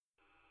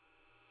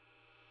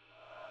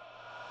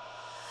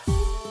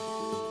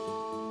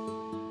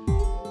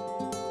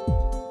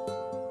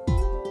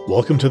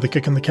Welcome to The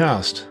Kick in the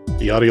Cast,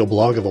 the audio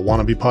blog of a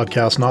wannabe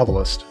podcast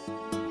novelist.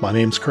 My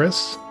name's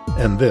Chris,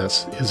 and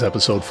this is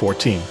episode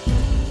 14.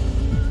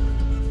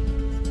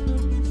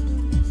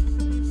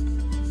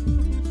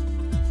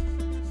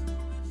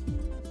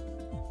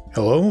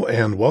 Hello,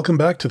 and welcome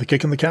back to The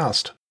Kick in the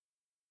Cast.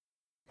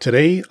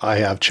 Today, I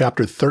have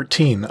chapter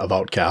 13 of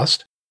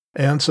Outcast,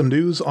 and some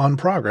news on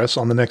progress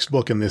on the next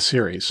book in this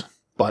series,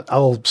 but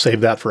I'll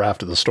save that for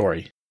after the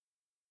story.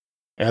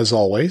 As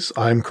always,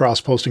 I'm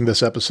cross-posting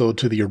this episode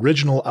to the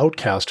original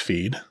Outcast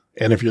feed,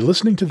 and if you're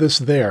listening to this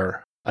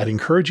there, I'd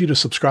encourage you to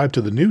subscribe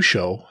to the new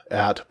show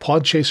at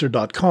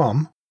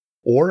podchaser.com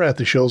or at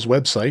the show's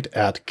website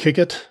at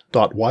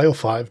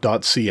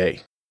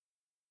kickit.yo5.ca.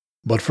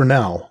 But for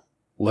now,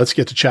 let's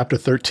get to chapter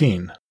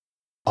 13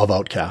 of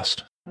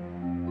Outcast.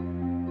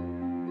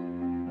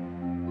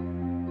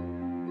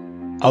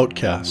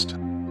 Outcast,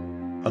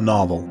 a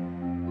novel.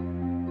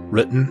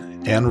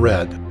 Written and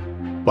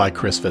read by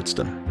Chris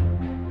Fitzton.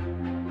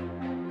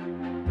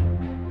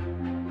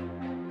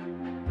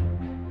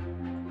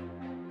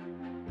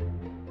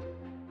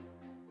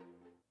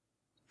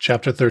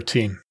 Chapter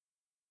 13.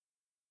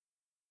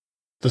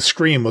 The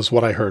scream was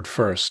what I heard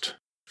first,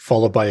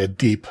 followed by a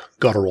deep,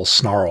 guttural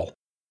snarl.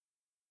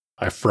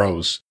 I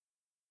froze.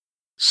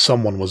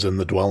 Someone was in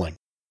the dwelling.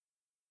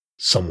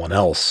 Someone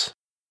else.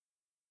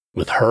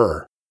 With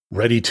her,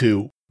 ready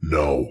to...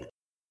 No.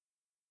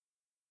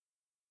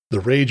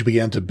 The rage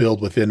began to build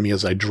within me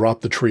as I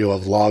dropped the trio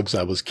of logs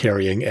I was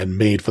carrying and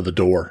made for the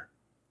door.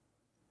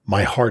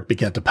 My heart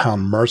began to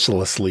pound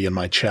mercilessly in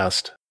my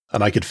chest,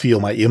 and I could feel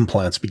my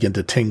implants begin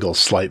to tingle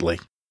slightly.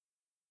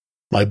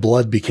 My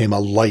blood became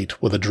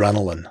alight with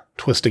adrenaline,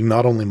 twisting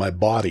not only my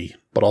body,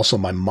 but also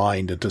my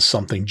mind into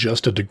something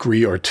just a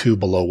degree or two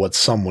below what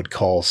some would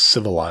call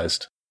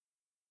civilized.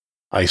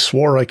 I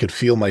swore I could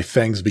feel my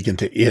fangs begin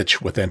to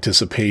itch with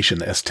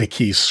anticipation as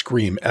Teki's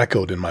scream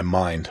echoed in my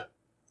mind,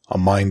 a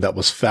mind that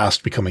was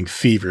fast becoming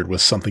fevered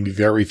with something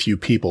very few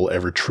people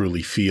ever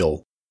truly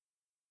feel.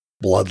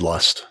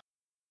 Bloodlust.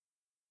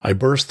 I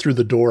burst through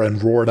the door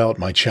and roared out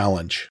my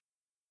challenge.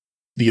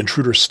 The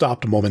intruder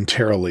stopped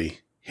momentarily,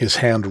 his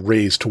hand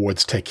raised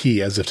towards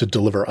Teki as if to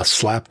deliver a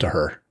slap to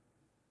her.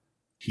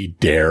 He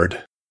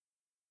dared.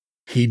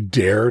 He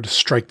dared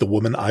strike the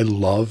woman I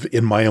love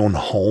in my own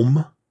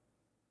home?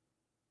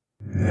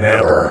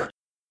 Never.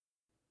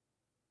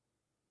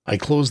 I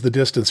closed the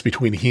distance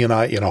between he and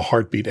I in a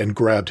heartbeat and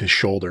grabbed his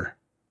shoulder.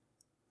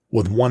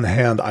 With one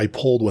hand I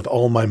pulled with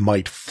all my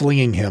might,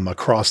 flinging him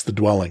across the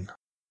dwelling.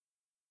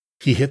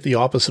 He hit the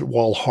opposite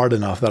wall hard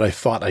enough that I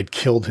thought I'd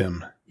killed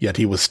him, yet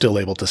he was still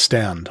able to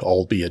stand,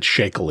 albeit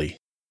shakily.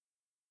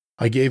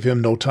 I gave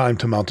him no time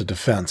to mount a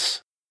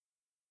defense.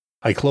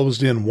 I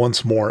closed in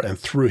once more and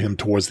threw him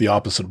towards the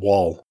opposite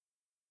wall.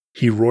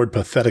 He roared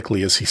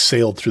pathetically as he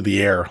sailed through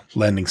the air,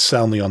 landing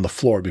soundly on the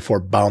floor before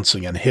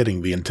bouncing and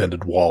hitting the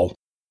intended wall.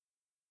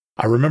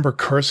 I remember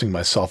cursing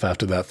myself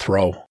after that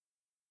throw.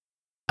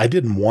 I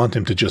didn't want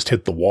him to just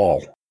hit the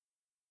wall.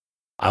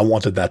 I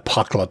wanted that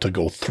pakla to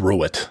go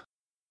through it.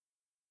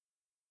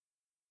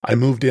 I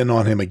moved in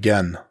on him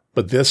again,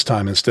 but this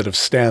time instead of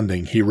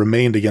standing, he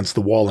remained against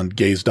the wall and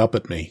gazed up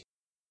at me.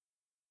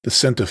 The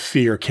scent of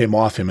fear came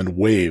off him in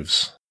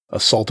waves,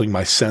 assaulting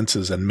my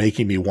senses and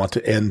making me want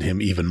to end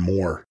him even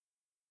more.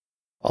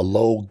 A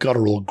low,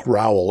 guttural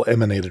growl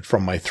emanated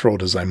from my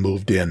throat as I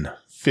moved in,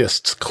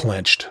 fists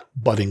clenched,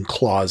 budding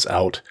claws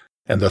out,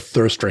 and the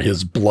thirst for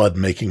his blood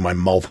making my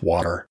mouth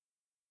water.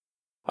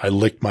 I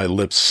licked my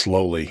lips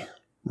slowly,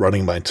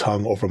 running my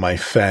tongue over my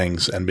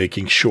fangs and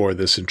making sure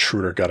this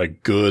intruder got a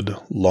good,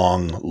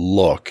 long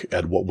look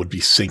at what would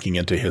be sinking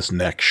into his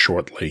neck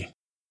shortly.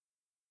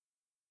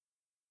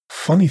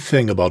 Funny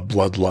thing about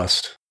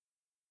bloodlust.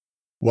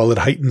 While it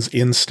heightens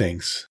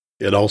instincts,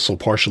 it also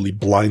partially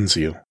blinds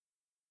you.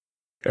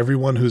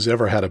 Everyone who's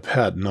ever had a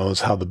pet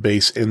knows how the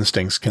base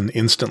instincts can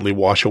instantly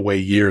wash away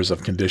years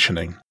of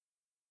conditioning.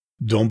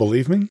 Don't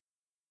believe me?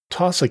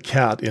 Toss a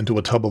cat into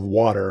a tub of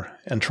water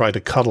and try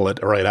to cuddle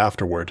it right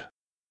afterward.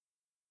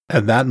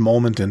 At that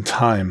moment in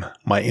time,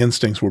 my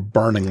instincts were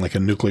burning like a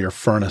nuclear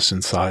furnace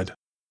inside.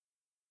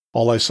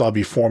 All I saw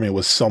before me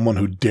was someone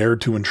who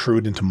dared to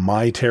intrude into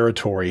my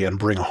territory and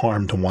bring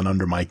harm to one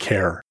under my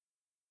care.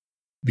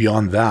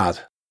 Beyond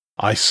that,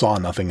 I saw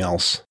nothing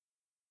else.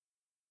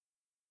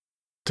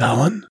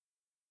 Dallin?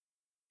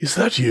 Is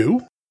that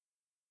you?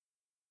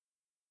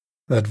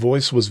 That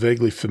voice was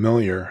vaguely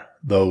familiar,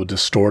 though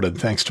distorted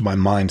thanks to my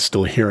mind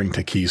still hearing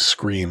Teki's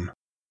scream.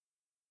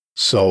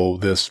 So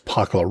this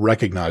pakla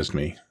recognized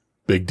me.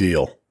 Big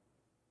deal.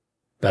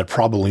 That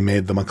probably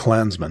made them a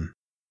clansman.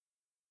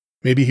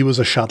 Maybe he was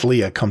a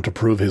Shatlia come to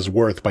prove his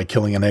worth by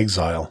killing an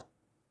exile.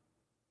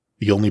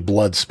 The only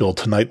blood spilled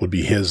tonight would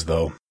be his,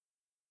 though.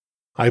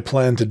 I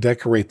planned to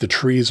decorate the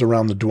trees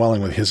around the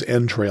dwelling with his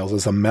entrails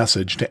as a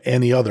message to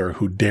any other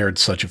who dared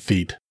such a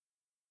feat.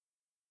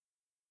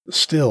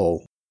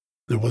 Still,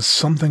 there was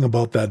something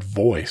about that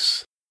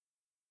voice.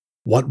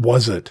 What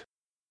was it?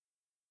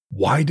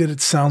 Why did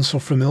it sound so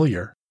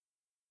familiar?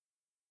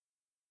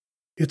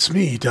 It's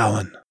me,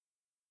 Dallin.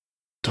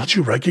 Don't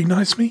you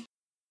recognize me?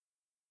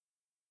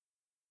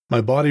 My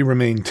body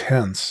remained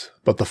tense,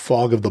 but the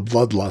fog of the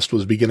bloodlust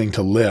was beginning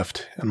to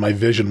lift, and my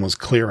vision was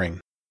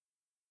clearing.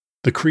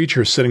 The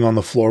creature sitting on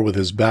the floor with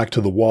his back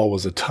to the wall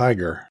was a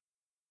tiger.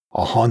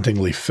 A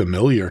hauntingly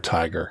familiar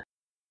tiger.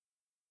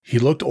 He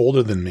looked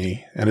older than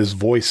me, and his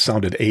voice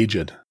sounded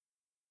aged.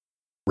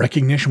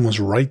 Recognition was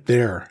right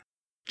there,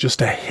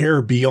 just a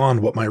hair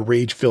beyond what my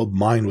rage-filled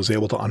mind was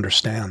able to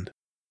understand.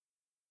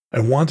 I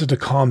wanted to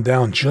calm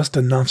down just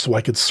enough so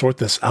I could sort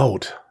this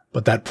out,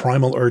 but that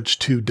primal urge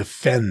to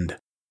defend,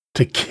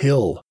 to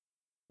kill,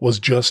 was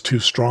just too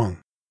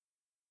strong.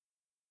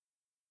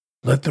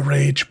 Let the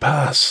rage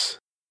pass.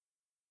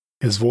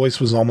 His voice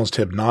was almost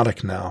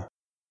hypnotic now.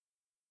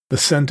 The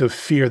scent of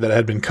fear that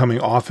had been coming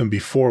off him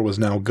before was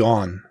now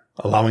gone,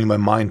 allowing my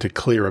mind to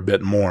clear a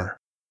bit more.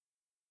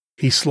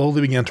 He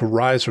slowly began to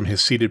rise from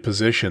his seated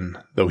position,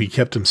 though he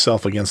kept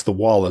himself against the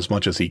wall as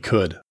much as he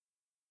could.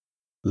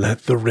 Let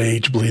the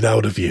rage bleed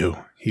out of you,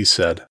 he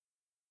said.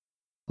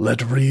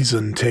 Let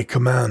reason take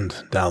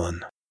command,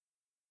 Dallin.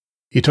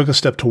 He took a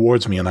step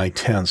towards me and I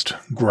tensed,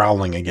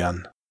 growling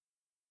again.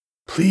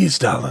 Please,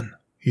 Dallin,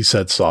 he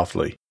said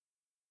softly.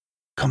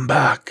 Come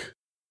back.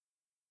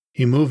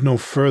 He moved no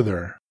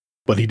further,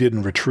 but he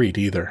didn't retreat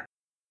either.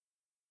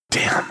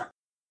 Damn,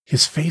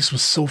 his face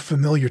was so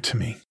familiar to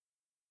me.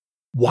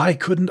 Why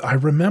couldn't I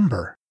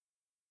remember?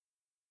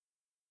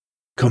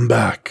 Come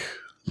back,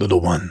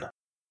 little one.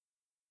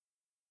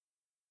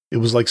 It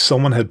was like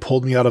someone had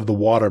pulled me out of the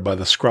water by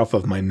the scruff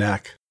of my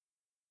neck.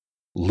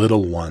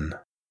 Little one.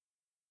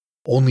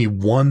 Only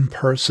one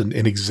person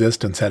in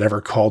existence had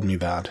ever called me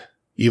that,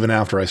 even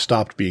after I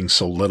stopped being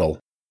so little.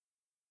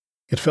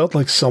 It felt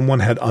like someone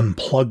had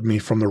unplugged me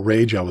from the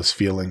rage I was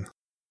feeling.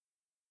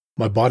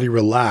 My body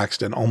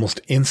relaxed and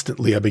almost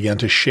instantly I began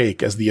to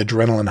shake as the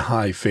adrenaline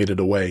high faded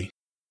away.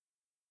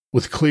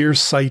 With clear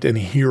sight and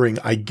hearing,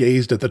 I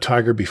gazed at the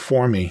tiger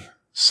before me,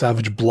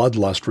 savage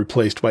bloodlust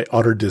replaced by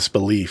utter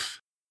disbelief.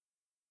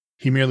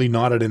 He merely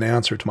nodded in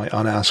answer to my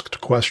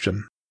unasked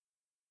question.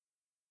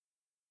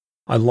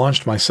 I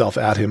launched myself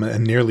at him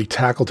and nearly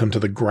tackled him to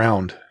the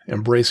ground,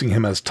 embracing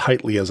him as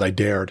tightly as I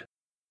dared.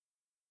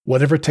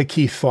 Whatever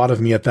Taki thought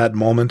of me at that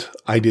moment,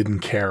 I didn't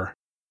care.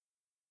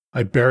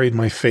 I buried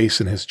my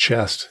face in his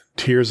chest,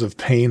 tears of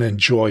pain and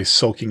joy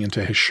soaking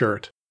into his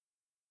shirt.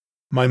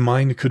 My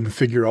mind couldn't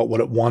figure out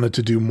what it wanted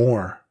to do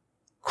more.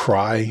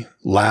 Cry,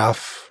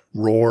 laugh,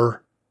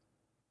 roar.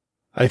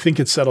 I think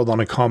it settled on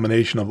a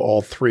combination of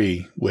all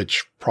three,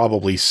 which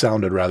probably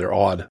sounded rather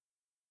odd.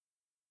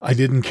 I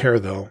didn't care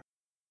though.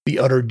 The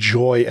utter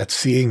joy at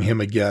seeing him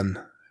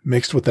again,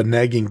 mixed with the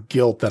nagging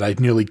guilt that I'd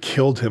nearly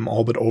killed him,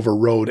 all but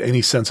overrode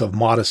any sense of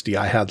modesty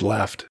I had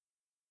left.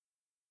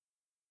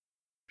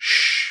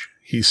 Shh,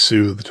 he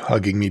soothed,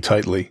 hugging me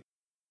tightly.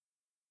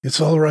 It's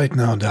all right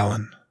now,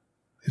 Dallin.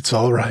 It's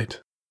all right.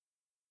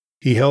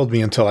 He held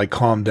me until I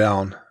calmed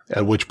down,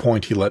 at which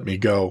point he let me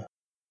go.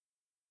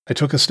 I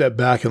took a step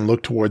back and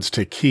looked towards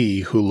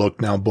Taki, who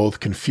looked now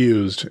both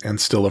confused and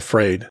still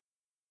afraid.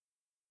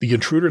 The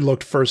intruder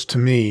looked first to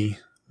me,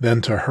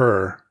 then to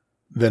her,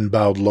 then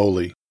bowed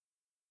lowly.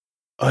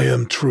 I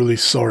am truly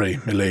sorry,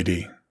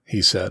 milady,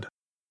 he said.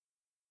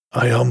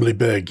 I humbly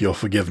beg your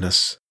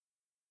forgiveness.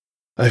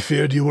 I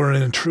feared you were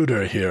an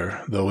intruder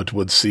here, though it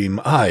would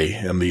seem I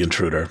am the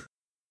intruder.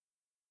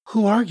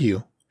 Who are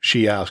you?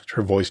 She asked,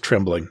 her voice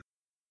trembling.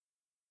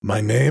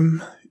 My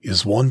name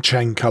is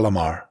Wancheng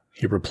Calamar,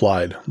 he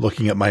replied,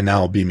 looking at my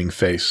now beaming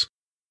face.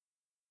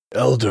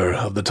 Elder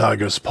of the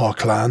Tiger's Paw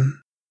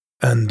clan,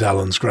 and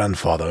Dallin's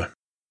grandfather.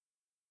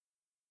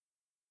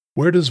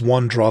 Where does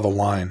one draw the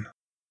line?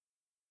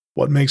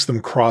 What makes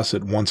them cross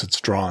it once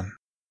it's drawn?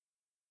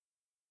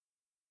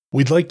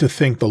 We'd like to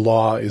think the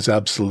law is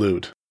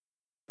absolute,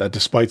 that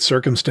despite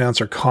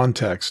circumstance or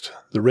context,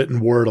 the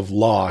written word of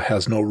law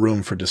has no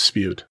room for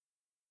dispute.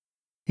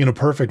 In a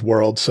perfect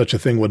world, such a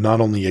thing would not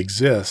only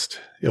exist,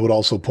 it would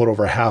also put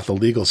over half the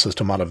legal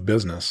system out of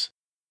business.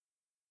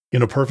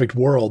 In a perfect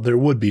world, there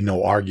would be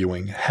no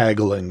arguing,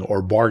 haggling,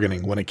 or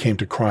bargaining when it came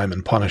to crime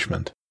and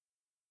punishment.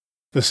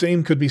 The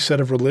same could be said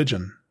of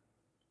religion.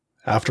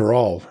 After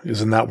all,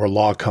 isn't that where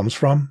law comes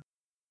from?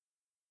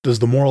 Does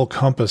the moral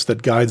compass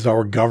that guides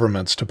our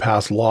governments to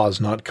pass laws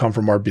not come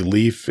from our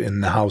belief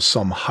in how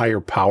some higher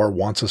power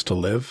wants us to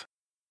live?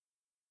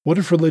 What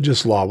if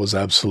religious law was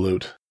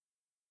absolute?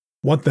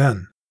 What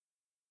then?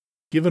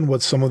 Given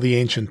what some of the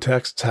ancient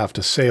texts have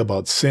to say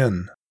about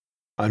sin,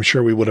 I'm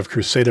sure we would have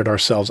crusaded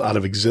ourselves out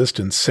of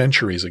existence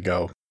centuries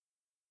ago.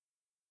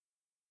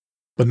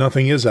 But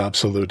nothing is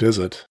absolute, is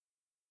it?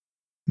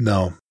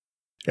 No.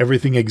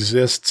 Everything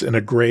exists in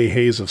a gray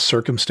haze of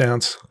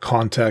circumstance,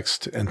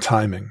 context, and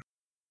timing.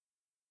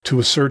 To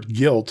assert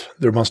guilt,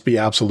 there must be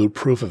absolute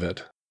proof of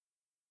it.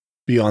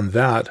 Beyond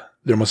that,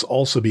 there must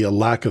also be a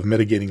lack of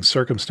mitigating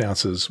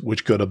circumstances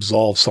which could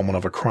absolve someone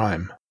of a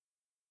crime.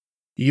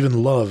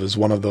 Even love is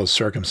one of those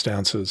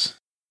circumstances,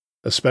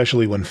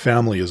 especially when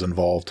family is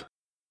involved.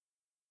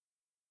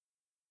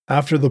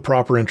 After the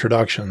proper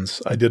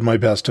introductions, I did my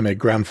best to make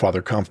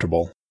grandfather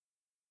comfortable.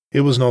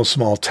 It was no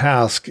small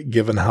task,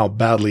 given how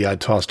badly I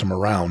tossed him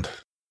around.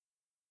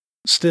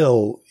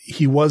 Still,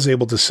 he was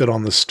able to sit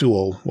on the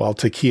stool while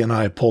Taki and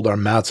I pulled our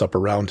mats up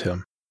around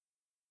him.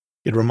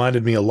 It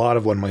reminded me a lot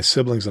of when my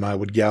siblings and I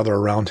would gather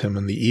around him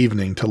in the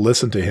evening to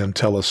listen to him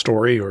tell a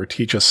story or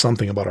teach us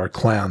something about our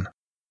clan.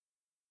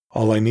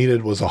 All I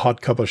needed was a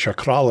hot cup of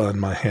shakrala in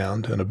my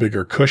hand and a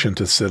bigger cushion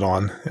to sit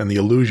on, and the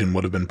illusion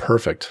would have been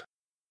perfect.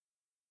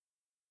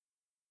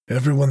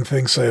 "Everyone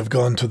thinks I have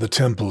gone to the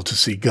temple to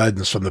seek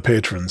guidance from the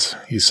patrons,"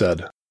 he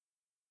said.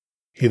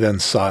 He then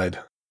sighed.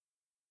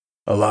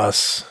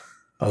 Alas,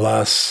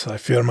 I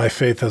fear my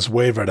faith has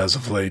wavered as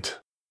of late.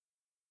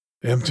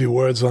 Empty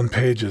words on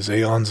pages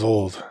aeons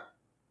old.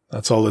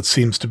 That's all it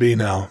seems to be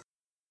now."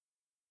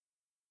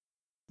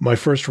 My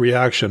first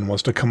reaction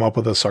was to come up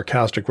with a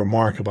sarcastic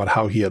remark about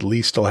how he at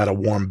least still had a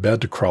warm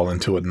bed to crawl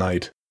into at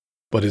night,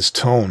 but his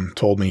tone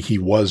told me he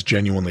was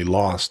genuinely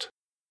lost.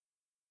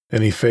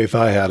 "Any faith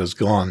I had is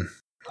gone,"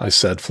 I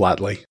said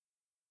flatly.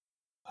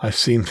 "I've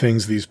seen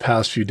things these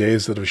past few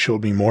days that have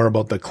showed me more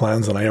about the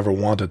clans than I ever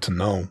wanted to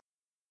know."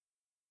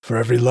 "For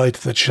every light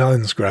that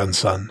shines,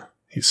 grandson,"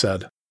 he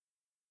said.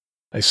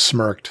 I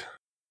smirked.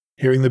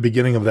 Hearing the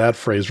beginning of that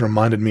phrase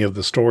reminded me of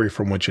the story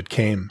from which it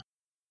came.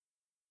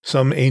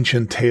 Some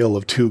ancient tale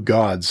of two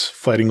gods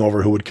fighting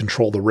over who would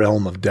control the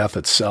realm of death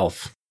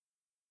itself.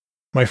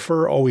 My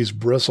fur always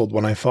bristled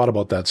when I thought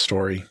about that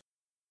story.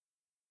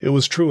 It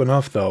was true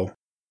enough, though.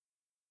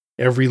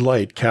 Every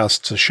light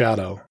casts a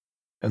shadow,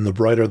 and the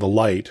brighter the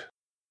light,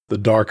 the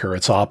darker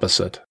its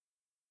opposite.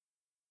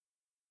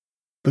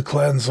 "The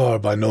clans are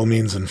by no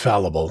means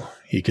infallible,"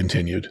 he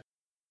continued.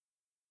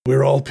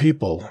 "We're all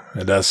people,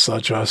 and as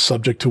such are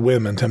subject to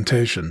whim and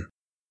temptation.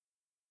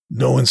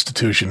 No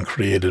institution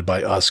created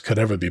by us could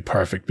ever be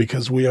perfect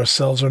because we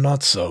ourselves are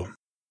not so."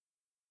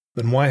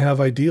 "Then why have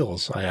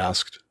ideals?" I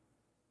asked.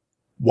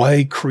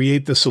 "Why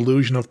create this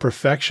illusion of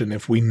perfection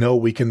if we know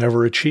we can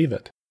never achieve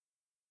it?"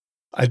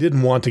 I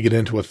didn't want to get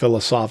into a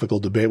philosophical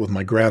debate with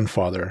my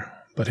grandfather,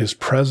 but his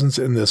presence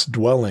in this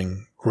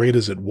dwelling, great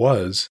as it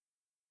was,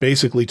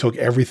 basically took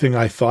everything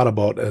I thought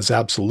about as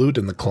absolute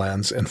in the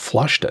clans and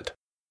flushed it.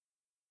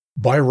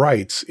 By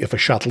rights, if a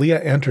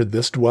Kshatriya entered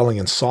this dwelling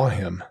and saw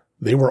him,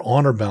 they were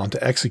honor-bound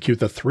to execute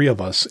the three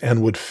of us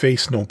and would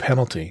face no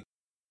penalty.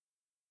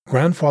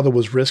 Grandfather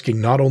was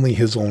risking not only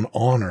his own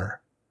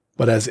honor,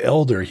 but as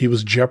elder he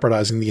was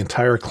jeopardizing the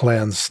entire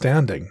clan's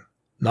standing,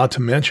 not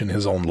to mention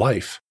his own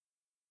life.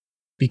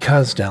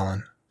 "Because,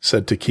 Dallin,"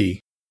 said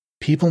Taki,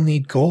 "people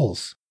need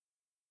goals.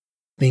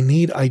 They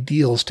need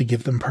ideals to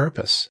give them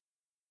purpose.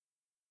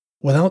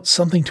 Without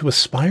something to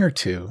aspire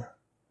to,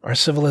 our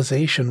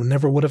civilization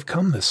never would have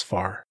come this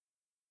far."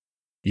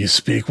 "You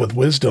speak with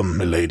wisdom,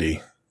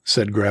 milady,"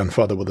 said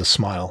Grandfather with a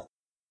smile.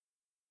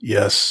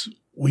 "Yes,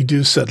 we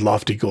do set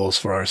lofty goals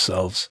for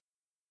ourselves,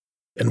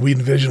 and we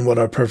envision what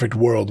our perfect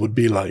world would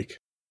be like.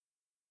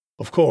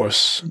 Of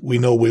course, we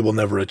know we will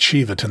never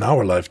achieve it in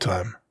our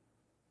lifetime,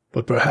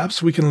 but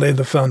perhaps we can lay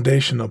the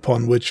foundation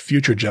upon which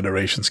future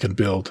generations can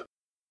build.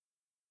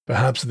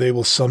 Perhaps they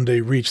will someday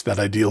reach that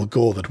ideal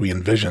goal that we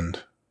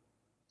envisioned."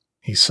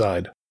 He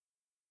sighed.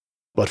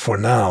 "But for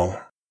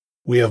now,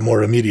 we have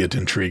more immediate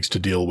intrigues to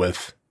deal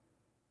with."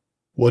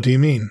 "What do you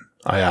mean?"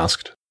 I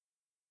asked.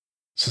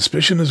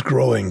 "Suspicion is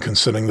growing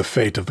concerning the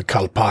fate of the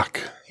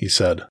Kalpak," he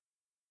said.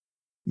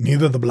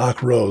 "Neither the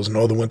Black Rose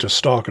nor the Winter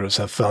Stalkers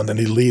have found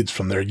any leads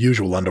from their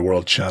usual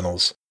underworld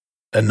channels,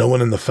 and no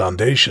one in the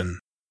Foundation—"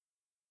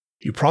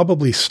 He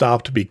probably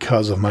stopped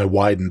because of my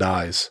widened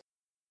eyes.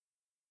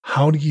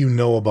 "How do you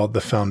know about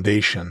the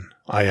Foundation?"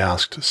 I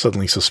asked,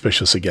 suddenly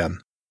suspicious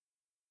again.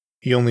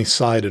 He only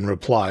sighed in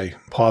reply,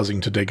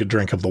 pausing to take a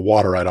drink of the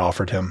water I'd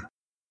offered him.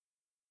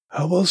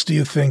 "How else do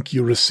you think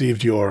you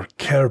received your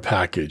care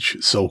package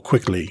so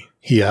quickly?"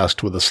 he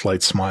asked with a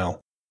slight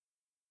smile.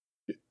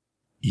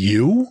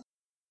 "You?"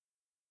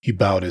 He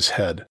bowed his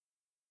head.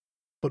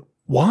 "But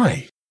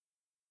why?"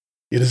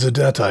 "It is a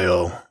debt I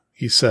owe,"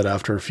 he said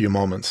after a few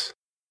moments.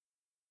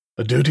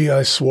 "A duty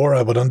I swore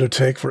I would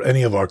undertake for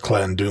any of our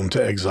clan doomed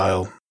to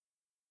exile."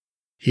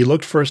 He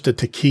looked first at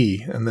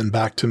Taki and then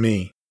back to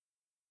me.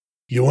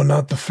 "You are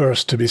not the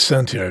first to be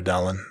sent here,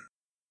 Dallin.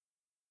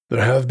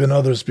 There have been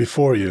others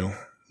before you,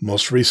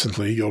 most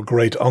recently your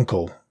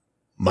great-uncle,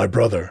 my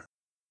brother."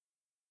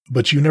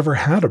 "But you never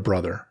had a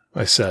brother,"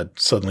 I said,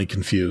 suddenly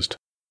confused.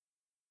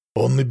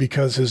 "Only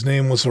because his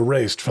name was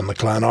erased from the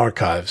clan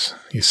archives,"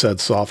 he said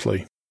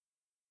softly.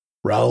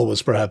 "Ral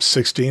was perhaps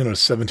 16 or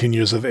 17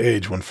 years of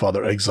age when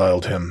father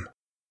exiled him."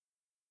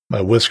 My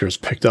whiskers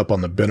picked up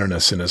on the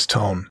bitterness in his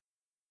tone.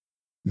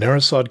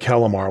 Narasad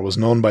Kalamar was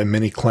known by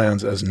many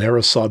clans as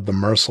Narasad the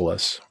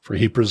Merciless, for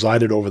he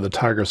presided over the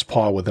Tiger's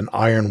Paw with an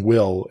iron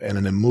will and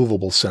an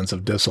immovable sense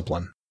of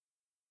discipline.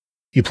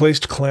 He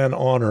placed clan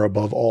honor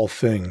above all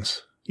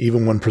things,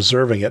 even when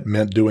preserving it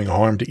meant doing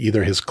harm to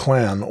either his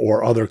clan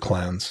or other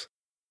clans.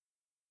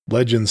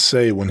 Legends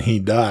say when he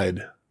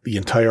died, the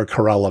entire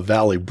Kerala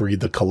Valley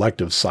breathed a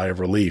collective sigh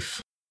of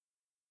relief.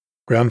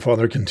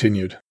 Grandfather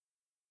continued.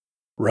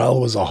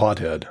 "Ral was a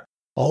hothead.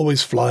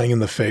 always flying in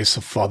the face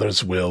of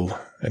father's will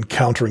and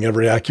countering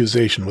every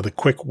accusation with a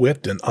quick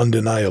wit and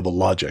undeniable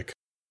logic.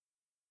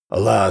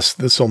 Alas,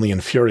 this only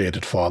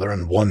infuriated father,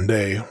 and one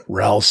day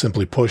Ral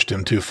simply pushed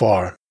him too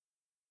far.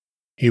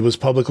 He was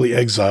publicly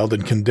exiled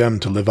and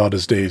condemned to live out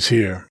his days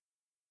here.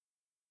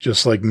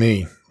 Just like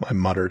me, I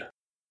muttered.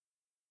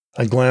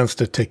 I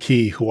glanced at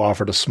Taki, who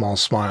offered a small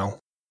smile.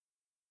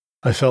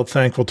 I felt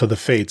thankful to the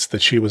fates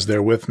that she was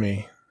there with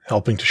me,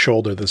 helping to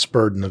shoulder this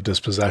burden of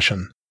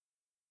dispossession.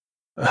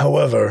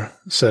 However,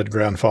 said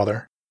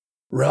Grandfather,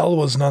 Ral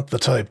was not the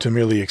type to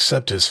merely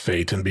accept his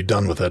fate and be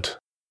done with it.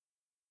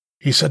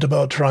 He set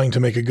about trying to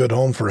make a good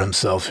home for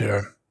himself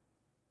here.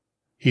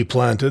 He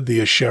planted the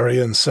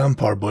Asheria and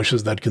Sampar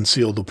bushes that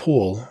concealed the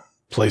pool,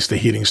 placed the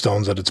heating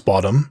stones at its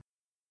bottom.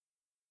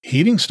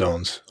 Heating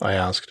stones? I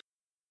asked.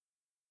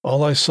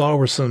 All I saw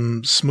were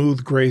some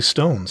smooth gray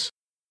stones.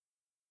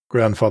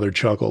 Grandfather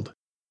chuckled.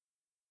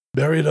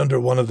 Buried under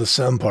one of the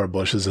Sampar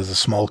bushes is a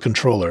small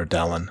controller,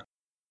 Dallin.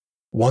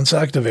 Once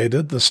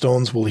activated, the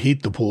stones will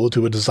heat the pool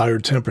to a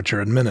desired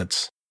temperature in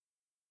minutes.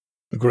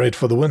 Great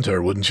for the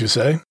winter, wouldn't you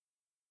say?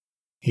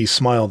 He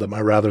smiled at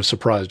my rather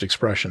surprised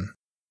expression.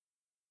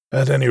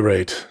 At any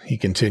rate, he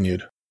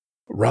continued,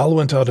 Ral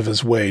went out of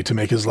his way to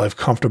make his life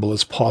comfortable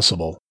as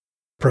possible,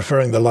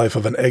 preferring the life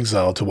of an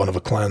exile to one of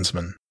a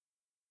clansman.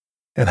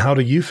 And how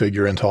do you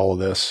figure into all of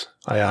this?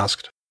 I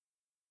asked.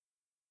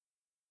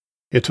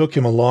 It took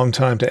him a long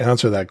time to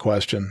answer that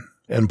question,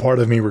 and part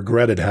of me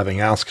regretted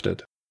having asked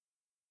it.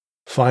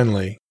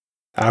 Finally,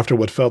 after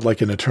what felt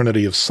like an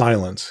eternity of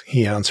silence,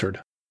 he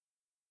answered.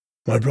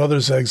 My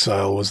brother's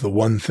exile was the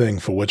one thing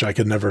for which I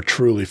could never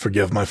truly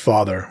forgive my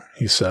father,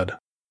 he said.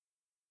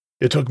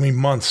 It took me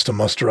months to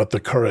muster up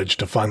the courage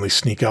to finally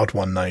sneak out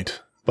one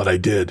night, but I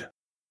did.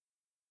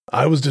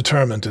 I was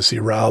determined to see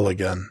Ral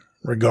again,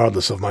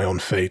 regardless of my own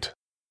fate.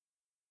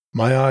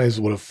 My eyes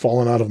would have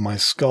fallen out of my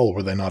skull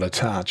were they not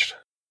attached.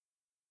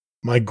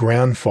 My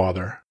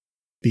grandfather,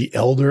 the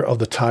elder of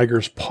the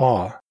Tiger's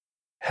Paw,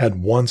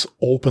 had once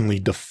openly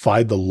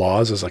defied the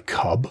laws as a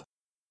cub.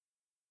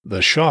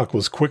 The shock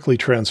was quickly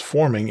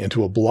transforming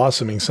into a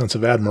blossoming sense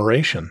of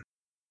admiration.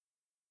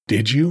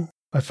 Did you?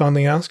 I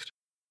finally asked.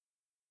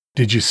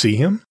 Did you see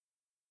him?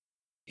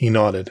 He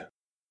nodded.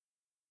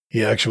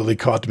 He actually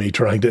caught me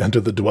trying to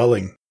enter the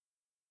dwelling.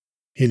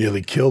 He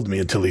nearly killed me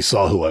until he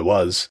saw who I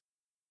was.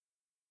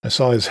 I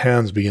saw his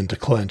hands begin to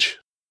clench.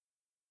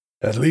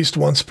 At least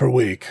once per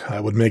week, I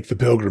would make the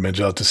pilgrimage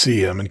out to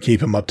see him and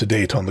keep him up to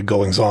date on the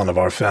goings-on of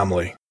our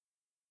family.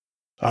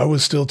 I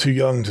was still too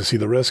young to see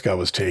the risk I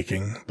was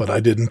taking, but I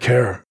didn't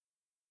care.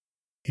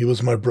 He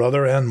was my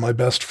brother and my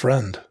best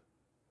friend.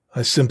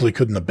 I simply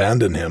couldn't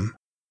abandon him.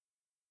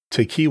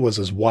 Taki was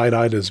as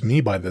wide-eyed as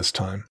me by this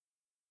time.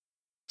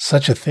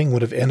 Such a thing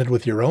would have ended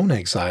with your own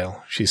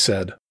exile, she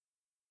said.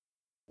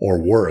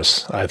 Or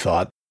worse, I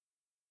thought.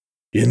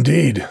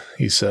 Indeed,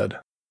 he said.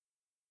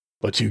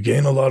 But you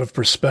gain a lot of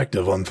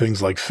perspective on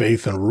things like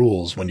faith and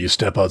rules when you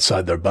step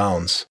outside their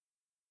bounds.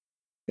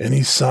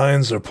 Any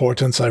signs or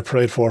portents I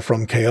prayed for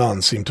from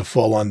Kaon seemed to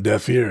fall on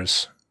deaf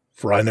ears,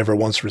 for I never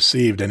once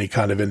received any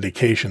kind of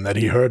indication that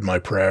he heard my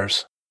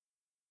prayers.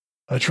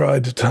 I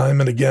tried time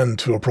and again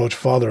to approach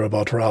Father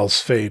about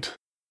Ral's fate,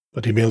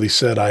 but he merely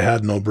said I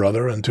had no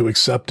brother and to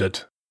accept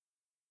it.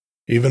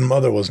 Even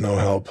Mother was no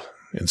help,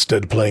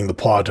 instead playing the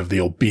part of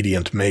the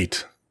obedient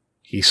mate.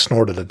 He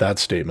snorted at that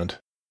statement.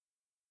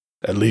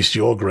 At least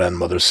your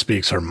grandmother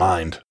speaks her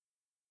mind.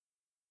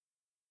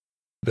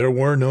 There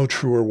were no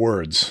truer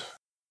words.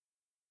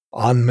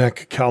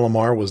 Anmek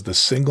Kalamar was the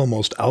single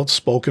most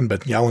outspoken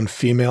Betnyalan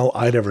female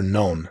I'd ever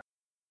known.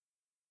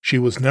 She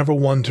was never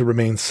one to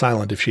remain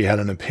silent if she had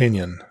an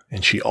opinion,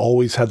 and she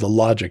always had the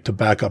logic to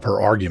back up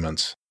her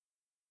arguments.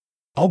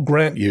 I'll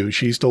grant you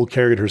she still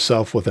carried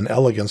herself with an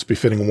elegance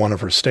befitting one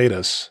of her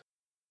status,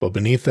 but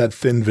beneath that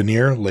thin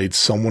veneer laid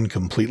someone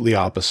completely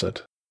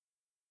opposite.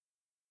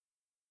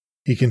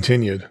 He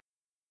continued,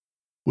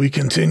 We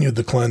continued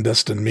the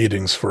clandestine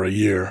meetings for a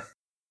year.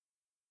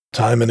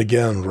 Time and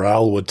again,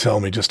 Ral would tell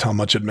me just how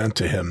much it meant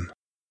to him.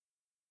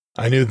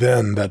 I knew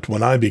then that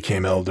when I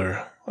became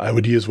elder, I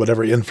would use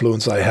whatever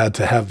influence I had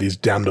to have these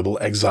damnable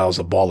exiles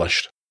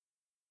abolished.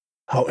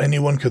 How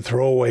anyone could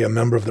throw away a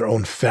member of their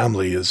own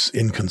family is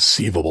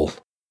inconceivable.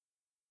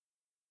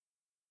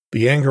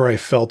 The anger I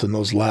felt in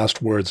those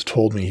last words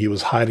told me he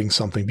was hiding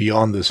something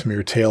beyond this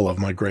mere tale of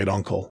my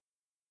great-uncle.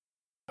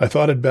 I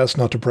thought it best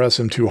not to press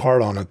him too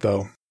hard on it,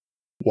 though.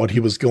 What he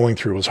was going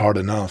through was hard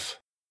enough.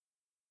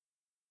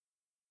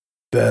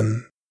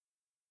 Then,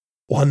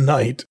 one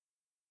night,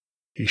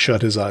 he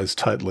shut his eyes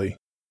tightly,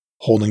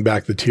 holding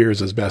back the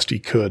tears as best he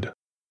could.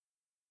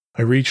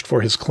 I reached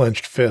for his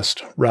clenched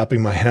fist,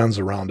 wrapping my hands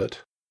around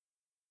it.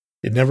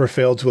 It never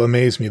failed to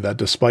amaze me that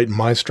despite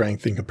my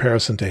strength in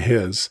comparison to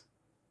his,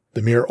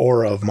 the mere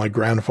aura of my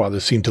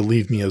grandfather seemed to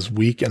leave me as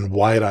weak and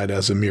wide-eyed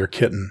as a mere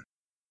kitten.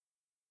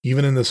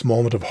 Even in this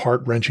moment of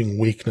heart-wrenching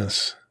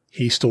weakness,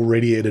 he still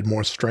radiated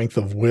more strength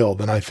of will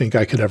than I think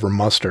I could ever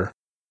muster.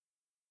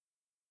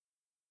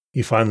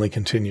 He finally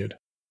continued.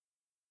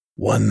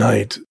 One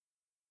night,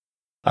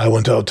 I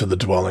went out to the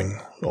dwelling,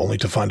 only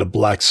to find a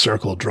black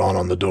circle drawn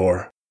on the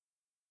door.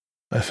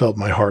 I felt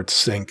my heart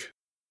sink.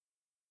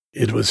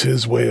 It was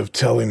his way of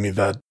telling me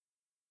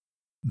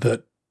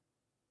that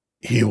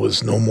he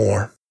was no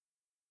more.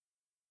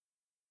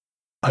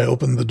 I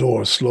opened the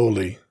door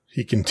slowly,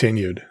 he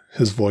continued,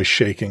 his voice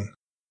shaking.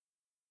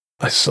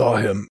 I saw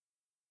him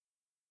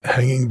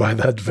hanging by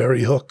that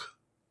very hook.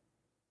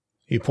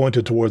 He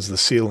pointed towards the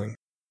ceiling.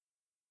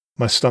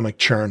 My stomach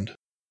churned.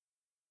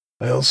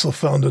 I also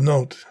found a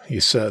note, he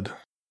said,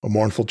 a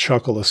mournful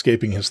chuckle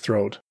escaping his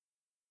throat.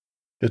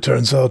 It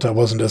turns out I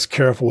wasn't as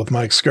careful with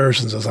my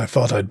excursions as I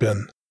thought I'd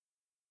been.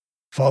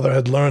 Father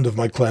had learned of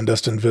my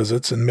clandestine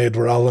visits and made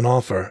Raoul an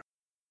offer.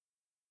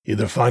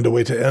 Either find a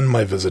way to end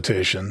my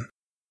visitation,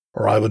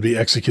 or I would be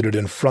executed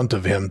in front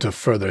of him to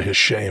further his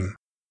shame.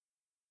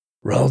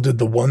 Raoul did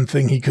the one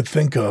thing he could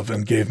think of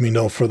and gave me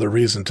no further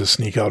reason to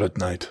sneak out at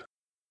night.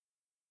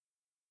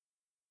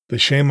 The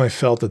shame I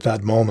felt at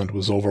that moment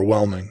was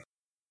overwhelming.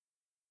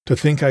 To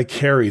think I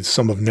carried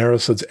some of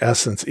Neresid's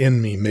essence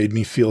in me made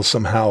me feel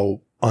somehow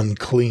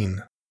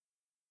unclean.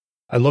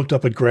 I looked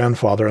up at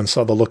Grandfather and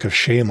saw the look of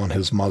shame on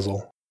his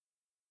muzzle.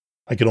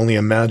 I could only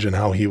imagine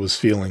how he was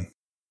feeling.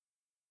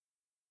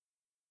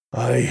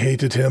 I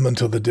hated him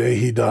until the day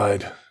he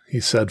died, he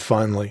said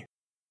finally.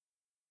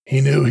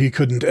 He knew he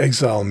couldn't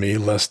exile me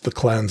lest the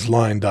clan's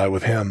line die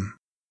with him,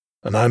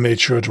 and I made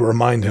sure to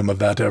remind him of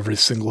that every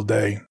single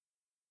day.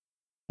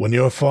 When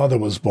your father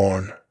was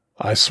born,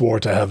 I swore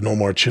to have no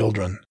more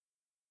children.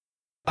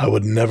 I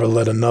would never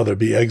let another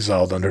be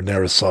exiled under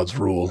Neresid's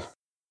rule.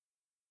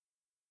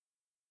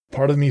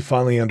 Part of me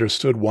finally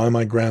understood why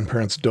my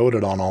grandparents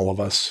doted on all of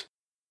us.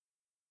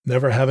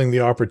 Never having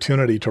the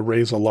opportunity to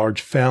raise a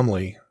large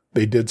family,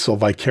 they did so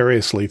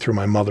vicariously through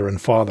my mother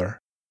and father.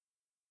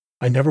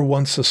 I never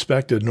once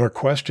suspected nor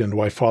questioned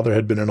why Father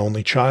had been an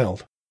only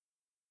child.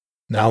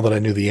 Now that I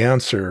knew the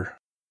answer,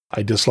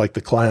 I disliked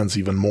the clans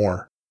even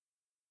more.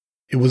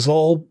 It was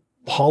all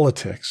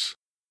politics,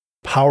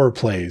 power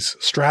plays,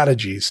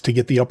 strategies to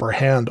get the upper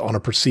hand on a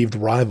perceived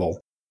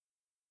rival,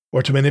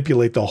 or to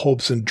manipulate the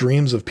hopes and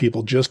dreams of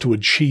people just to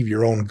achieve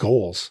your own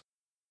goals.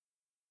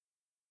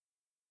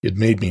 It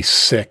made me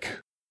sick.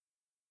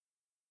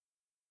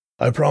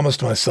 I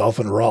promised myself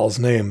in Raoul's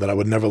name that I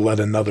would never let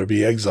another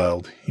be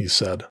exiled, he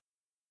said.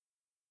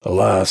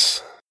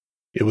 Alas,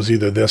 it was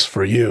either this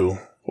for you,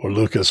 or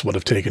Lucas would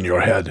have taken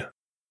your head.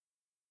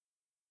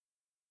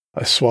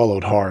 I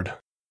swallowed hard.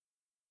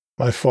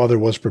 My father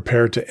was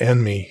prepared to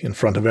end me in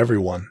front of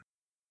everyone.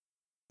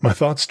 My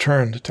thoughts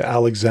turned to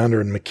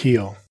Alexander and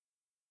Mikio.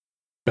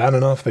 Bad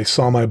enough they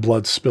saw my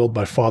blood spilled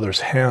by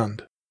Father's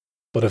hand,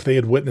 but if they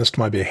had witnessed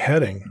my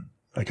beheading,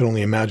 I could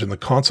only imagine the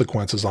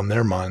consequences on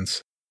their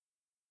minds.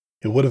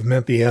 It would have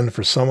meant the end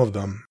for some of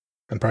them,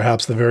 and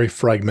perhaps the very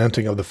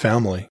fragmenting of the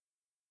family.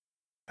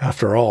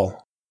 After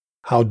all,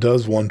 how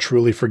does one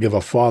truly forgive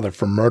a father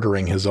for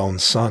murdering his own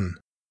son?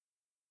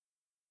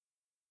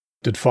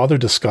 Did Father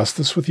discuss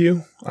this with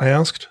you? I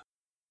asked.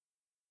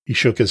 He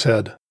shook his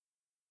head.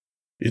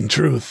 In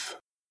truth,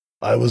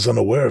 I was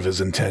unaware of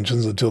his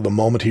intentions until the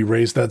moment he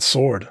raised that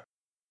sword.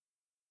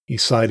 He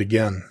sighed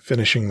again,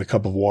 finishing the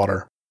cup of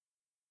water.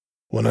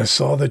 When I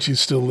saw that you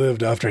still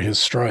lived after his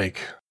strike,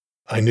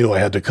 I knew I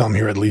had to come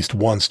here at least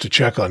once to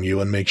check on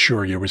you and make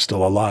sure you were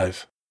still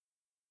alive.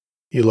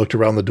 He looked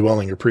around the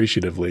dwelling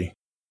appreciatively.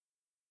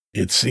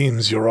 It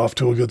seems you're off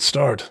to a good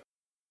start.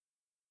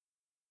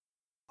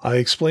 I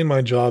explained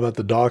my job at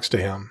the docks to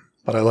him,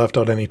 but I left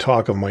out any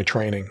talk of my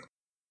training.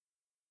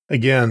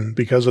 Again,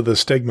 because of the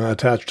stigma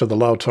attached to the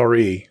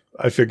Lautari,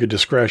 I figured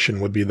discretion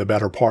would be the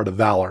better part of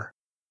valor.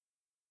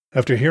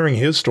 After hearing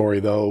his story,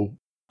 though,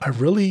 I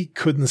really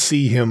couldn't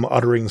see him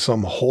uttering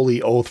some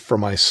holy oath for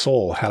my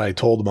soul had I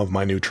told him of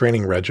my new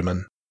training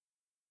regimen.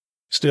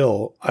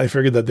 Still, I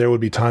figured that there would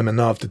be time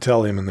enough to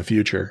tell him in the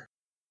future.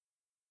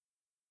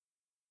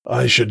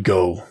 I should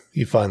go,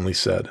 he finally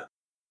said.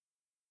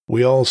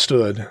 We all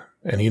stood,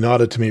 and he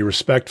nodded to me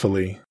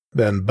respectfully,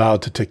 then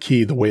bowed to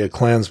Taki the way a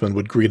clansman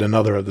would greet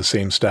another of the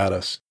same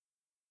status.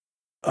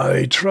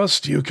 I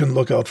trust you can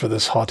look out for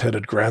this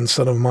hot-headed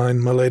grandson of mine,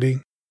 my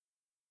lady.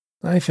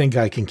 I think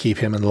I can keep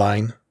him in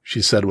line,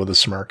 she said with a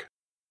smirk.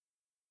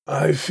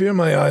 I fear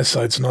my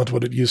eyesight's not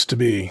what it used to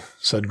be,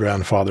 said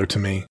Grandfather to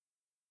me.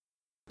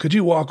 Could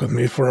you walk with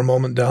me for a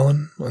moment,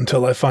 Dallin,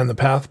 until I find the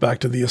path back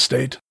to the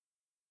estate?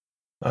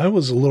 I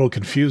was a little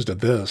confused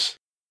at this.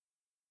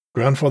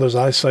 Grandfather's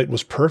eyesight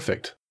was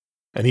perfect,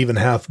 and even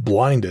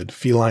half-blinded,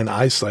 feline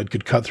eyesight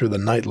could cut through the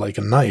night like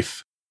a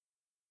knife.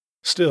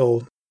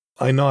 Still,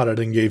 I nodded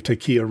and gave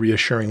Taki a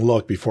reassuring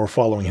look before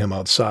following him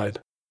outside.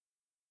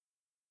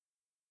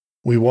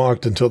 We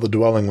walked until the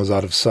dwelling was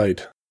out of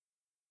sight.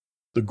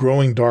 The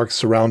growing dark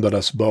surrounded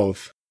us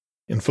both,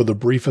 and for the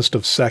briefest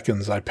of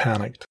seconds I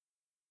panicked.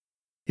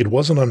 It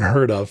wasn't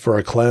unheard of for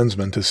a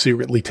clansman to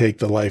secretly take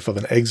the life of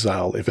an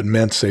exile if it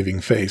meant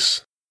saving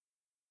face.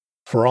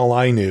 For all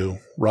I knew,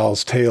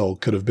 Raoul's tale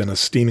could have been a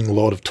steaming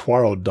load of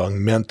Tuaro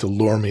dung meant to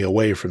lure me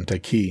away from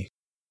Taki.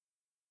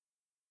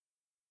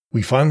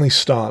 We finally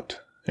stopped,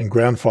 and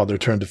Grandfather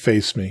turned to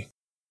face me.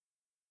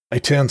 I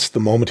tensed the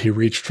moment he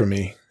reached for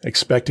me,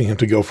 expecting him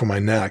to go for my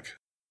neck.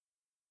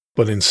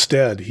 But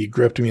instead, he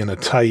gripped me in a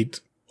tight,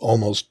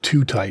 almost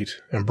too tight,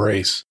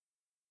 embrace.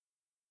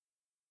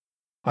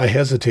 I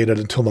hesitated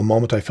until the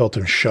moment I felt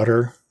him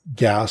shudder,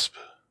 gasp,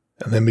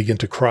 and then begin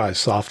to cry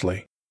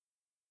softly.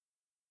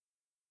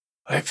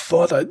 "I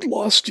thought I'd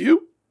lost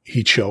you,"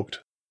 he choked.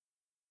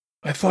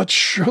 "I thought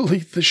surely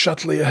the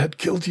Shatlia had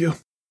killed you."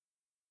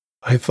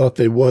 "I thought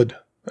they would,"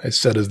 I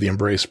said as the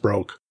embrace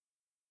broke.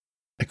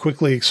 I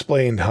quickly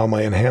explained how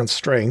my enhanced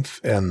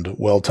strength and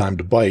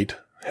well-timed bite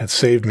had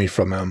saved me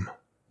from them,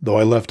 though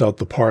I left out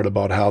the part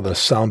about how the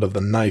sound of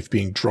the knife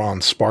being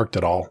drawn sparked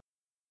it all.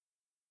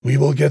 "We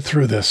will get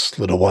through this,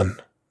 little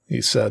one,"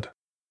 he said.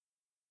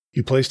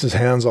 He placed his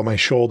hands on my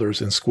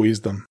shoulders and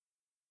squeezed them.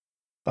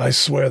 "I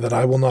swear that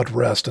I will not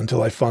rest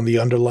until I find the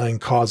underlying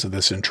cause of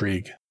this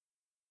intrigue.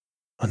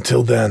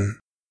 Until then,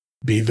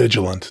 be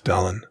vigilant,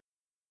 Dallin.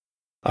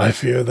 I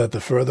fear that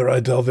the further I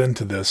delve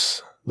into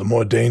this, the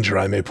more danger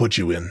I may put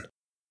you in."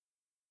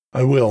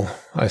 "I will,"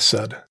 I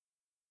said.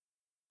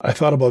 I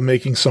thought about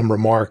making some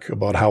remark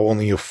about how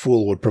only a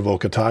fool would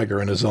provoke a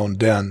tiger in his own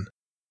den,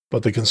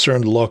 but the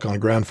concerned look on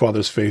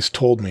Grandfather's face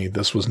told me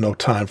this was no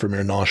time for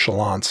mere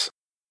nonchalance.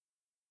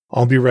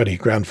 "I'll be ready,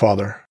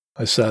 Grandfather,"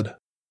 I said.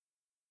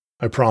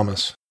 "I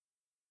promise."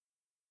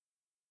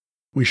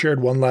 We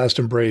shared one last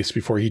embrace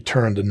before he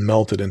turned and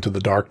melted into the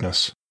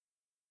darkness.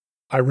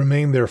 I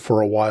remained there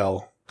for a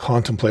while,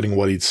 contemplating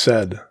what he'd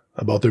said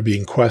about there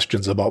being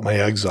questions about my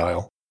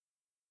exile.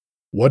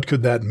 What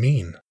could that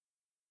mean?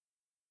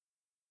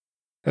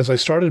 As I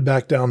started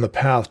back down the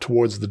path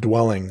towards the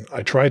dwelling,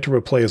 I tried to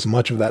replay as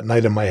much of that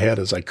night in my head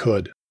as I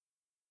could.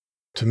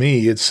 To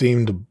me, it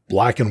seemed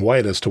black and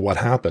white as to what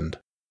happened.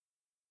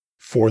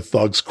 4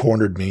 thugs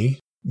cornered me,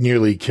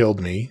 nearly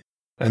killed me,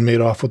 and made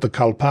off with the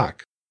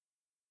Kalpak.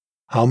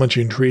 How much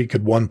intrigue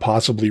could one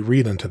possibly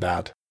read into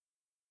that?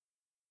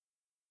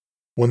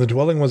 When the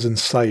dwelling was in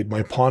sight,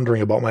 my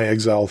pondering about my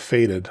exile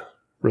faded,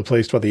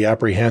 replaced by the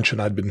apprehension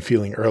I'd been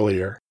feeling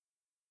earlier.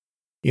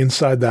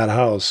 Inside that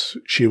house,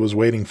 she was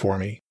waiting for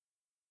me.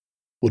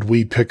 Would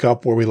we pick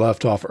up where we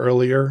left off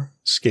earlier,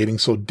 skating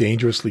so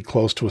dangerously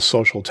close to a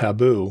social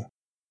taboo,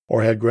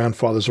 or had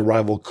Grandfather's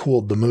arrival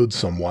cooled the mood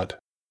somewhat?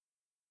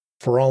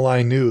 For all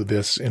I knew,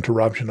 this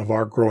interruption of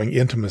our growing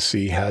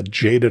intimacy had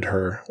jaded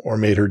her or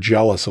made her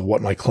jealous of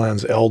what my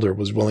clan's elder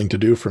was willing to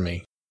do for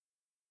me.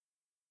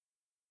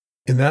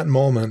 In that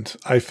moment,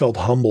 I felt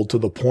humbled to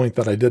the point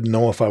that I didn't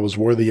know if I was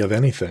worthy of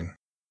anything.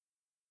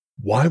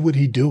 Why would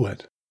he do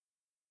it?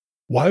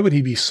 Why would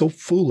he be so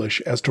foolish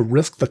as to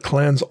risk the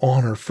clan's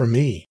honor for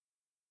me?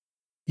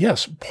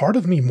 Yes, part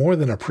of me more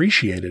than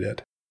appreciated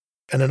it,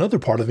 and another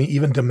part of me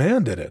even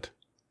demanded it.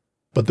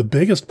 But the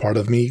biggest part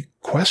of me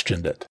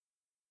questioned it.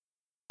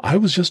 I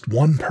was just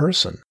one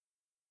person.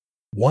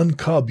 One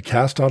cub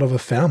cast out of a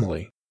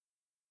family.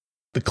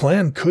 The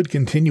clan could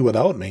continue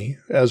without me,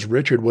 as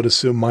Richard would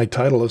assume my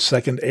title of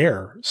second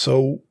heir,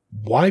 so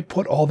why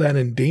put all that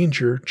in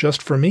danger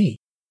just for me?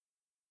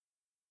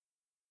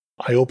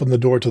 I opened the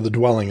door to the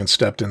dwelling and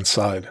stepped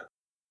inside.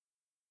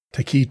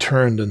 Taki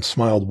turned and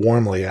smiled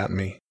warmly at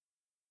me.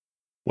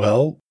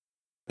 Well,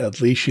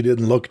 at least she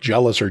didn't look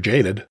jealous or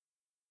jaded.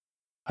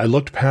 I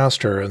looked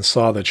past her and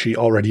saw that she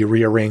already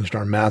rearranged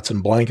our mats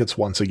and blankets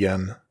once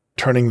again,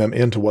 turning them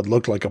into what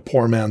looked like a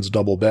poor man's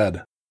double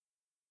bed.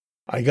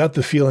 I got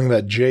the feeling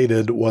that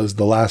jaded was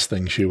the last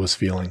thing she was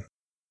feeling.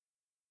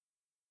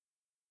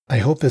 "I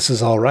hope this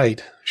is all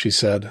right," she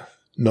said,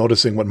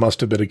 noticing what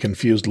must have been a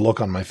confused look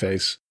on my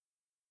face.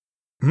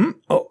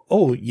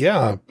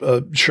 Yeah,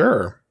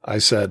 sure," I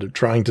said,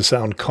 trying to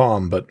sound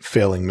calm but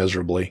failing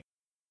miserably.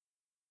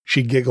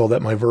 She giggled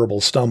at my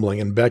verbal stumbling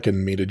and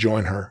beckoned me to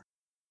join her.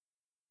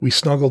 We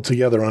snuggled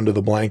together under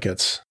the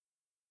blankets.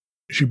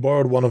 She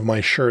borrowed one of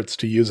my shirts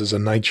to use as a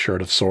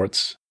nightshirt of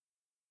sorts.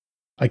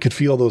 I could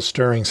feel those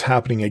stirrings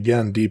happening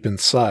again deep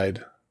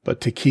inside, but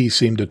Taki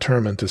seemed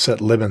determined to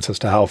set limits as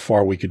to how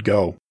far we could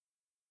go.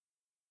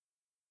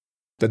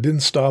 That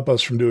didn't stop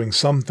us from doing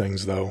some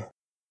things, though.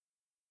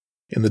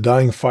 In the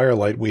dying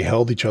firelight, we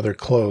held each other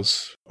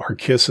close, our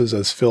kisses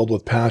as filled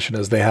with passion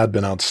as they had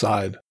been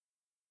outside.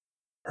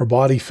 Her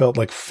body felt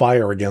like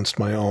fire against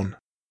my own.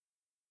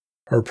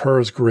 Her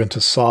purrs grew into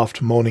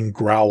soft, moaning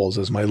growls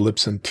as my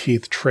lips and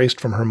teeth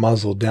traced from her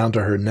muzzle down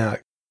to her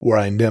neck, where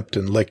I nipped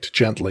and licked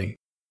gently.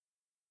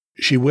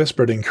 She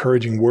whispered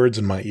encouraging words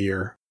in my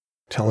ear,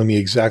 telling me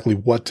exactly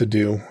what to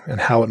do and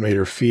how it made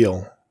her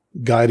feel,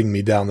 guiding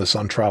me down this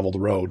untraveled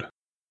road.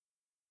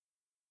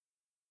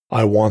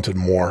 I wanted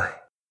more.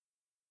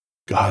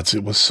 Gods,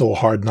 it was so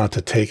hard not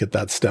to take it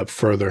that step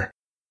further.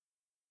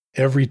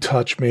 Every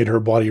touch made her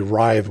body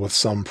writhe with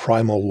some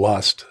primal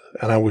lust,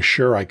 and I was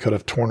sure I could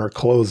have torn her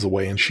clothes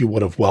away and she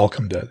would have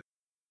welcomed it.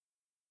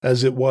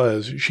 As it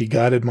was, she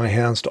guided my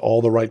hands to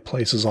all the right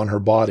places on her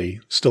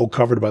body, still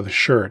covered by the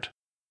shirt,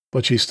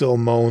 but she still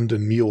moaned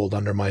and mewled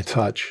under my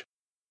touch.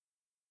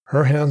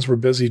 Her hands were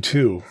busy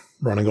too,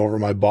 running over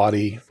my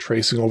body,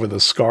 tracing over the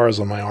scars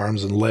on my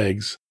arms and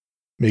legs,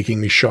 making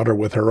me shudder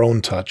with her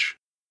own touch.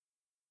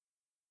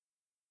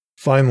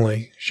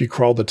 Finally, she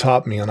crawled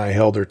atop me and I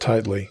held her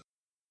tightly.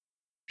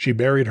 She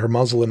buried her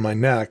muzzle in my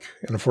neck,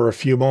 and for a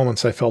few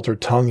moments I felt her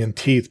tongue and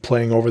teeth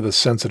playing over the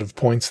sensitive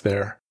points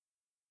there.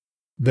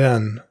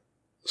 Then,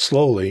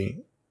 slowly,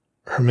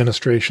 her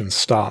ministrations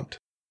stopped.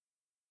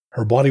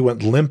 Her body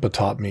went limp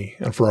atop me,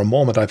 and for a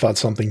moment I thought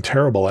something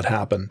terrible had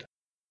happened.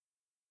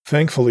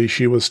 Thankfully,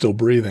 she was still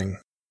breathing,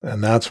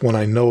 and that's when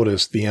I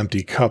noticed the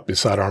empty cup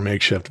beside our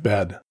makeshift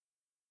bed.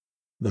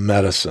 The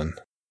medicine.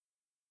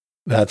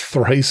 That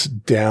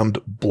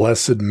thrice-damned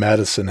blessed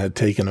medicine had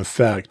taken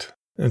effect,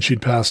 and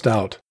she'd passed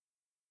out.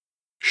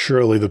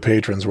 Surely the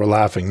patrons were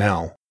laughing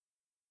now.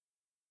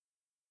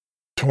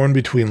 Torn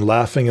between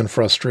laughing and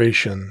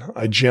frustration,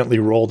 I gently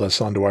rolled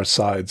us onto our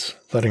sides,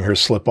 letting her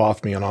slip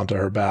off me and onto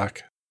her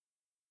back.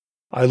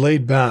 I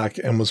laid back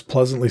and was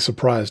pleasantly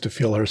surprised to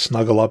feel her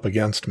snuggle up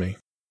against me.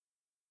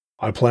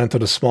 I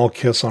planted a small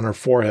kiss on her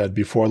forehead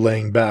before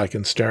laying back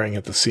and staring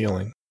at the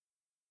ceiling.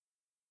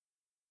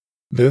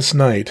 This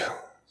night,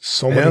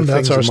 so many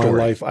things in my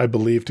life I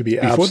believe to be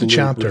absolute. Before the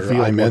chapter,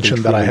 I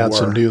mentioned that I had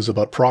some news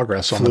about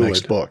progress on the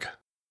next book.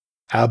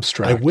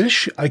 Abstract. I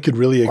wish I could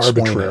really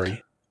explain arbitrary.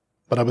 it.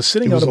 But I was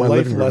sitting out of my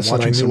living room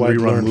watching some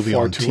rerun movie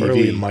on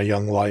TV in my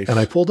young life, and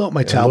I pulled out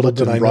my tablet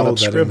and brought up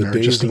Scrivener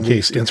just in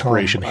case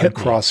inspiration hit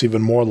me. Cross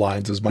even more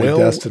lines as my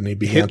destiny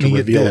began to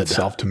reveal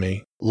itself to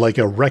me. Like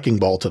a wrecking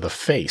ball to the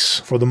face.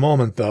 For the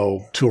moment,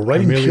 though, to a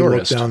writing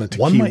purist,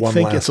 one might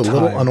think it's a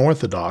little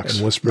unorthodox,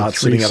 not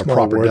sitting at a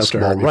proper desk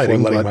while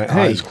writing, letting but my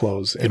eyes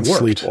close and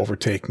sleep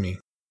overtake me.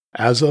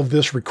 As of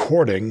this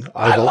recording,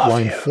 I've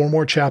outlined 4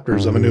 more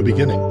chapters of A New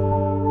Beginning.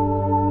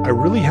 I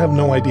really have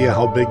no idea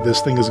how big this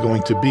thing is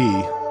going to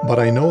be, but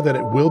I know that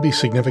it will be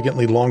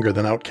significantly longer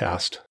than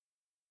Outcast.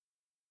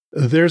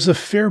 There's a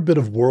fair bit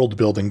of world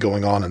building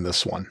going on in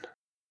this one.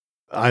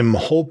 I'm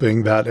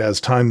hoping that as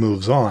time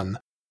moves on,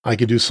 I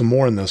could do some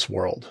more in this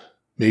world,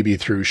 maybe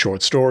through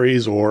short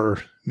stories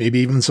or maybe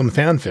even some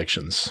fan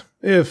fictions,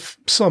 if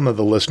some of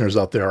the listeners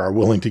out there are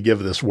willing to give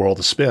this world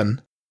a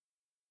spin.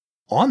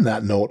 On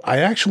that note, I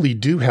actually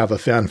do have a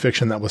fan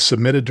fiction that was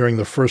submitted during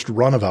the first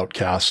run of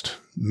Outcast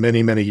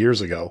many, many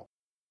years ago.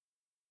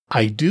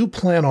 I do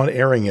plan on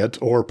airing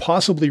it or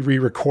possibly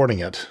re-recording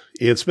it.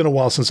 It's been a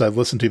while since I've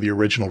listened to the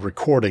original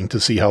recording to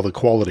see how the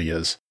quality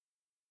is.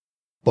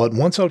 But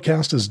once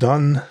Outcast is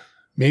done,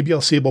 maybe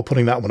I'll see about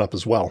putting that one up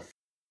as well.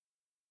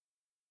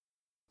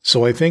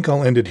 So I think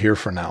I'll end it here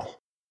for now.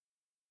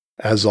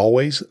 As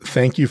always,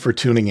 thank you for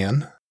tuning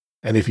in.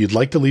 And if you'd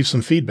like to leave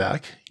some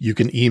feedback, you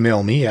can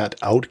email me at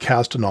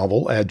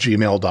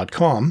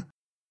outcastnovel@gmail.com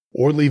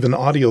or leave an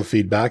audio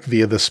feedback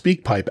via the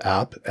SpeakPipe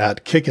app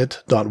at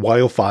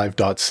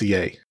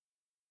kickit.yo5.ca.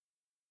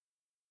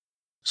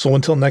 So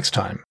until next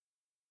time,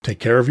 take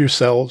care of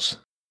yourselves,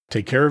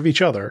 take care of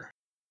each other,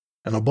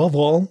 and above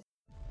all,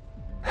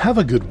 have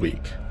a good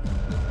week.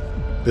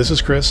 This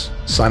is Chris,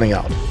 signing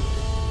out.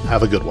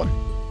 Have a good one.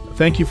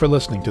 Thank you for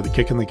listening to The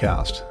Kick in the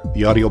Cast,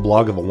 the audio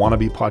blog of a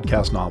wannabe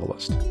podcast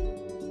novelist.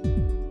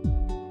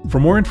 For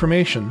more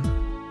information,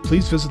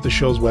 please visit the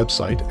show's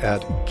website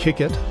at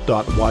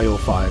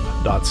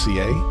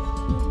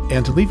kickit.yo5.ca.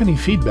 And to leave any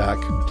feedback,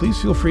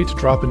 please feel free to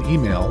drop an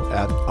email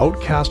at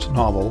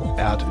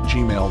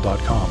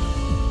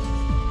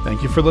outcastnovel@gmail.com.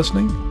 Thank you for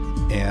listening,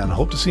 and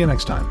hope to see you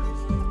next time.